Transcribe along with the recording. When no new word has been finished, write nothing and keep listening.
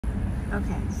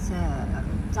Okay, so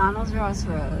Donald's Ross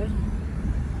Road.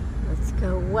 Let's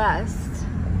go west.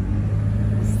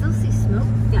 I still see smoke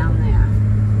down there.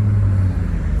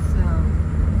 So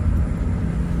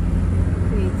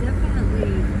we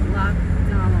definitely blocked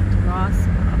Donald Ross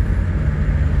off.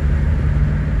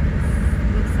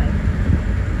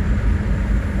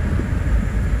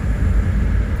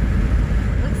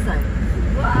 Looks like,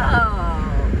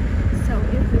 whoa! So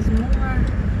it was more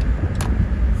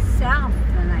south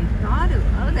than I thought it was.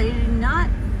 Oh, they did not.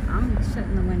 I'm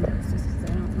shutting the windows just because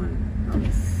I don't want all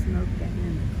this smoke getting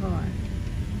in the car.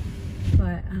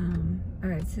 But, all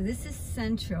right, so this is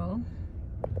Central.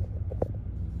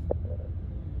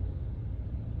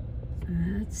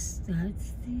 That's the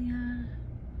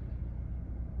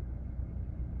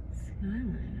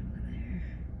skyline over there.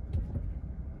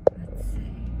 Let's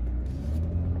see.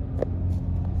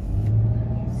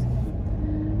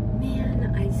 Man,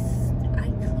 I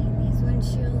clean these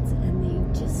windshields and they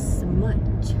just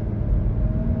smudge.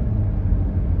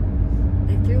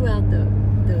 I threw out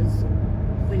those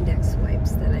Windex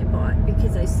wipes that I bought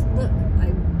because I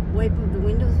wipe the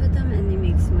windows with them and they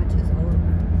make smudges all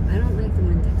over. I don't like the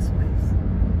Windex wipes.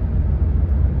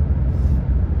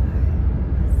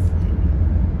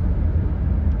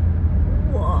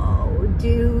 Whoa,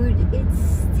 dude, it's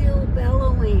still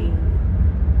bellowing.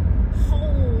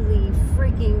 Holy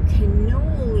freaking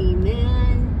cannoli,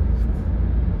 man.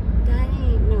 That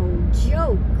ain't no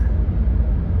joke.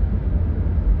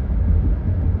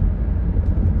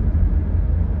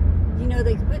 You know,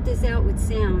 they could put this out with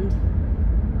sound.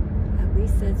 At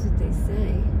least that's what they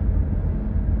say.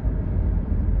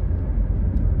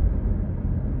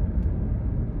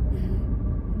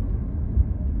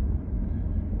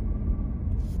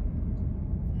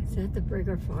 Is that the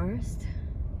Brigger Forest?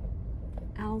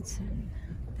 Alton.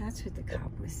 That's what the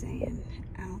cop was saying.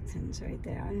 Alton's right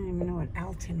there. I didn't even know what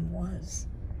Alton was.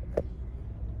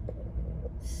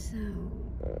 So,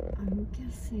 I'm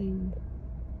guessing...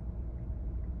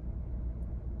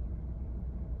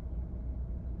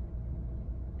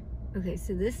 Okay,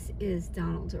 so this is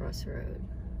Donald Ross Road.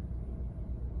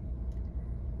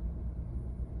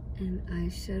 And I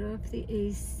shut off the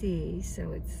AC,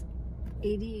 so it's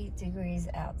 88 degrees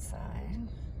outside.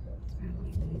 It's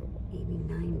probably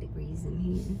 89 degrees in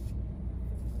here.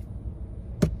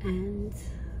 And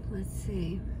let's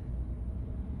see.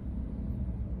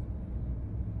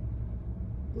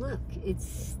 Look, it's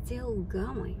still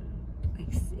going.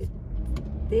 Like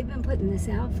they've been putting this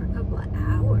out for a couple of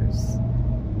hours.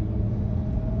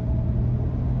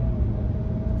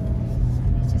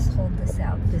 Let me just hold this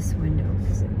out this window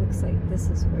because it looks like this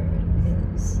is where it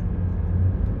is.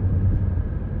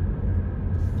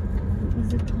 What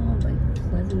was it called? Like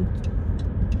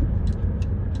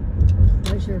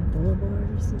Pleasure Boulevard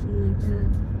or something like that.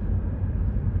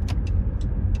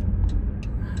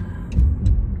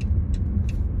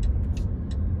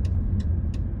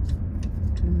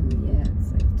 Ooh, yeah, it's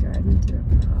like driving through a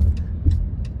pub.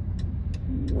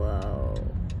 Whoa.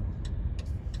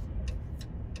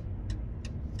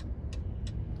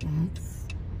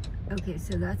 Okay,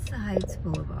 so that's the Heights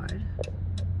Boulevard.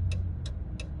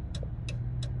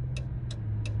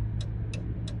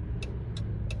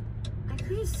 I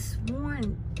could have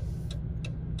sworn,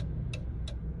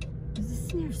 is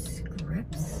this near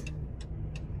Scripps?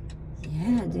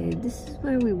 Yeah, dude, this is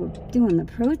where we were doing the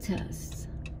protests.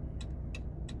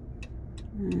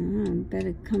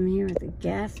 Better come here with a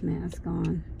gas mask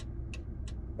on.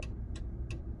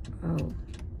 Oh.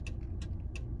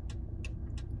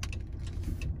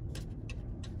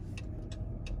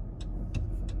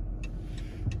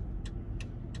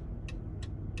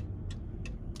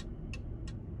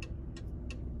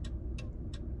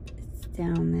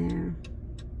 Down there.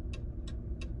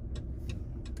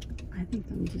 I think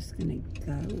I'm just gonna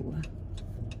go. I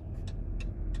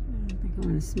don't think I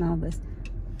want to smell this.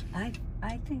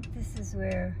 I think this is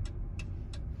where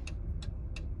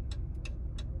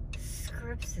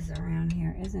Scripps is around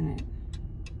here, isn't it?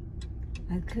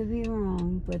 I could be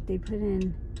wrong, but they put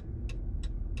in.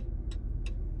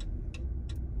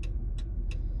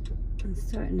 I'm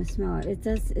starting to smell it.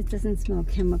 It doesn't smell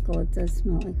chemical. It does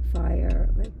smell like fire,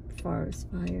 like forest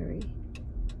fiery.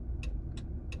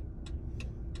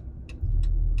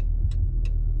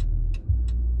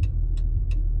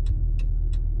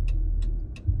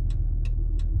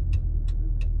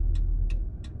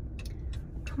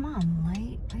 Come on,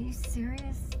 light. Are you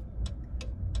serious?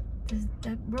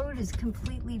 That road is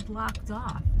completely blocked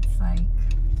off. It's like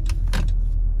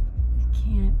you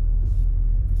can't.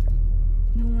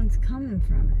 No one's coming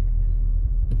from it.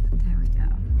 There we go.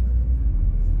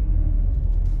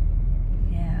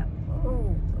 Yeah.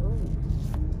 Oh.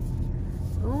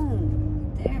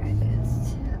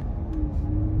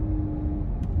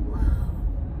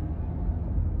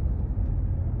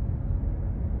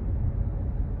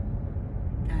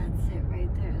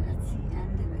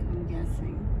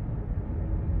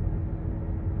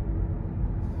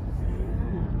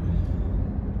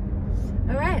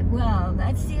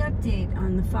 that's the update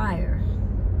on the fire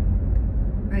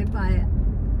right by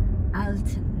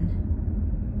Alton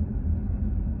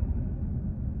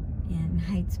in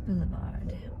Heights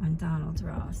Boulevard on Donald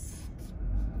Ross.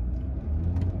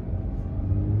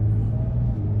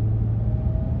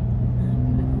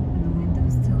 I'm gonna open the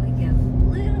windows till I get a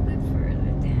little bit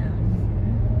further down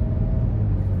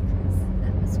because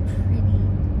that was pretty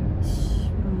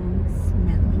strong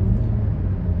smelling.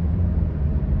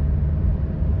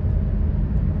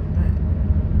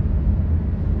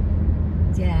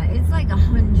 Yeah, it's like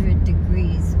 100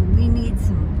 degrees. We need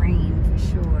some rain for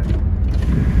sure.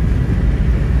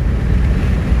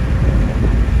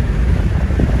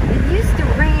 It used to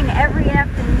rain every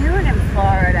afternoon in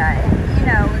Florida, you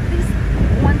know, at least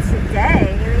once a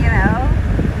day, you know,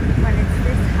 when it's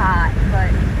this hot,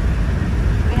 but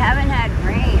we haven't had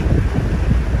rain.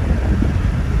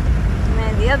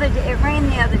 And the other day, it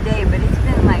rained the other day, but it's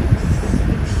been like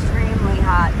extremely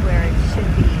hot where it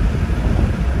should be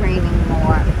raining